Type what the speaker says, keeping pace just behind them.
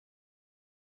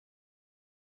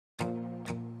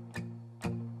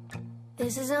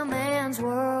This is a man's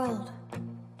world,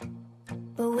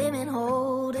 but women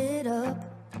hold it up.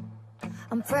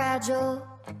 I'm fragile,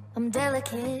 I'm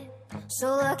delicate, so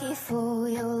lucky for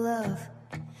your love.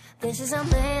 This is a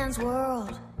man's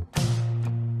world,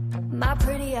 my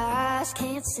pretty eyes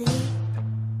can't see.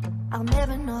 I'll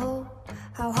never know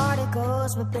how hard it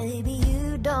goes, but baby,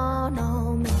 you don't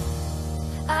know me.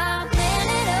 I'm man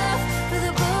enough for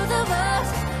the both of us.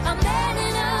 I'm man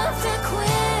enough to quit.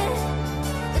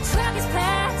 The track is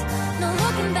packed, no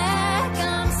looking back.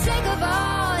 I'm sick of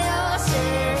all your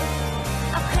shit.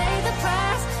 I paid the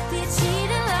price for your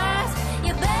cheating lies.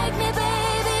 You begged me,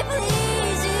 baby,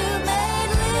 please. You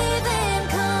made living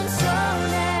come so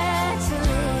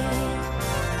naturally.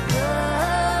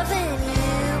 Loving you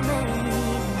made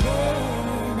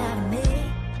living out of me.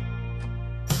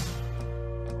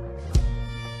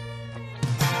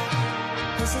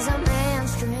 This is a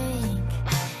man's drink.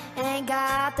 Ain't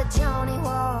got the Jhonnie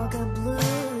Walker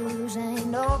blues. Ain't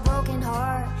no broken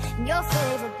heart in your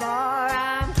favorite bar.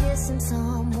 I'm kissing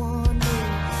someone new.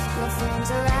 Your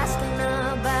friends are asking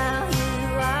about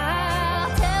you.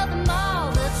 I'll tell them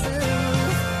all the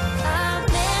truth. I'm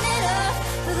man enough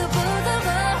for the both of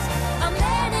us. I'm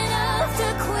man enough to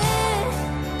quit.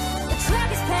 The track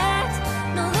is packed,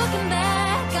 no looking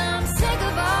back. I'm sick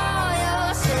of all your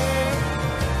shit.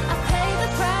 I paid the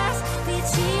price for your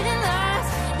cheating lies.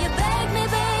 You begged me,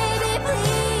 baby,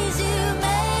 please. You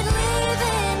made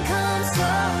living come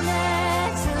so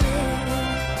naturally.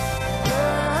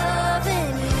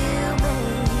 Loving you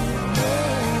made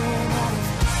living out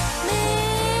of me.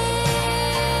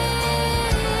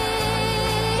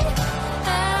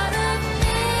 Out of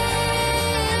me.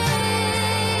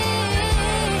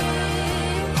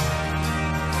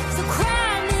 So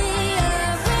cry me a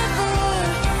river.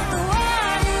 The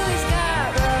water's got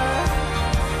rough,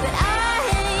 but I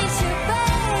hate you,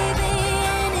 baby,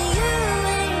 and you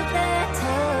ain't that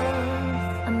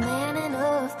tough. I'm man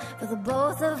enough for the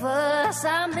both of us.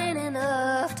 I'm man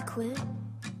enough to quit.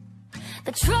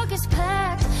 The truck is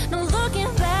packed, no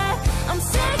looking back. I'm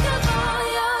sick of all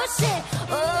your